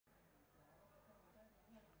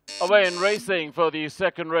away in racing for the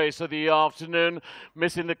second race of the afternoon,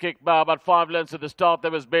 missing the kick by about 5 lengths at the start.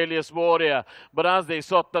 There was Bailius Warrior, but as they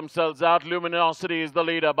sort themselves out, Luminosity is the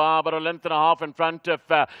leader by about a length and a half in front of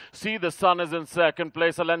See the Sun is in second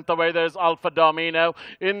place. A length away there's Alpha Domino.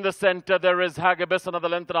 In the center there is Hagibis, another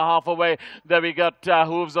length and a half away. There we got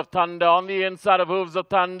Hooves of Thunder. On the inside of Hooves of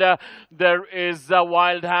Thunder there is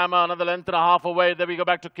Wild Hammer, another length and a half away. Then we go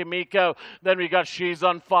back to Kimiko. Then we got She's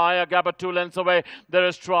on Fire. Gabba 2 lengths away there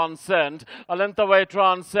is Transcend. A length away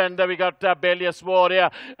Transcend. There we got Bailius Warrior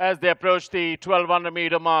as they approach the 1200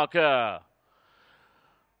 meter marker.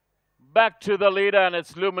 Back to the leader, and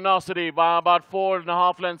it's Luminosity by about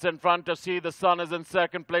 4.5 lengths in front of See the Sun is in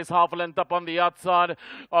second place, half a length up on the outside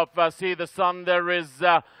of See the Sun. There is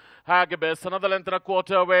Hagibis, another length and a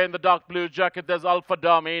quarter away in the dark blue jacket. There's Alpha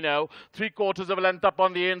Domino, 3/4 of a length up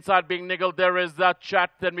on the inside being niggled. There is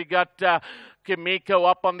Chat. Then we got Kimiko.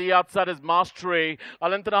 Up on the outside is Mastery. A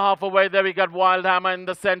length and a half away there we got Wild Hammer. In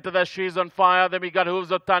the center there She's on Fire. Then we got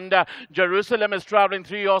Hooves of Thunder. Jerusalem is traveling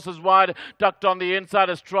 3 horses wide. Tucked on the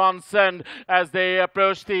inside is Transcend as they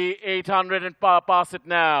approach the 800 and pass it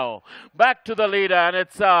now. Back to the leader, and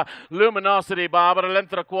it's Luminosity by about a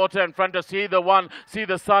length and a quarter in front of See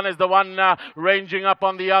the Sun is the one ranging up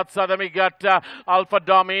on the outside. Then we got Alpha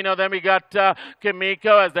Domino. Then we got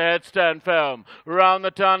Kimiko as the heads turn firm. Round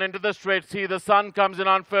the turn into the straight. See the Sun comes in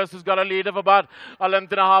on first. Has got a lead of about a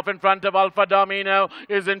length and a half in front of Alpha Domino.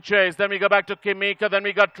 Is in chase. Then we go back to Kimiko. Then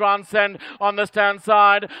we got Transcend on the stand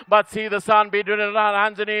side. But See the Sun, beaten on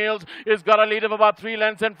hands and heels, is got a lead of about 3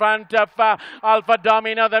 lengths in front of Alpha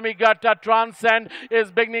Domino. Then we got Transcend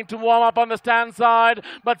is beginning to warm up on the stand side.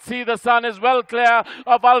 But See the Sun is well clear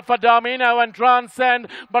of Alpha Domino and Transcend.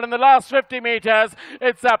 But in the last 50 meters,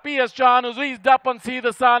 it's P.S. Chan who's eased up on See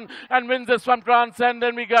the Sun and wins this from Transcend.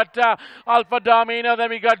 Then we got Alpha Domino. Then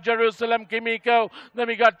we got Jerusalem, Kimiko. Then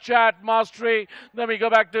we got Chat, Mastery. Then we go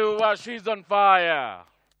back to She's on Fire.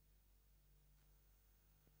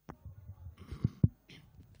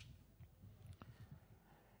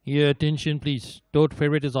 Your attention, please. Tote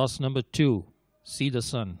favorite is horse number 2, See the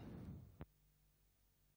Sun.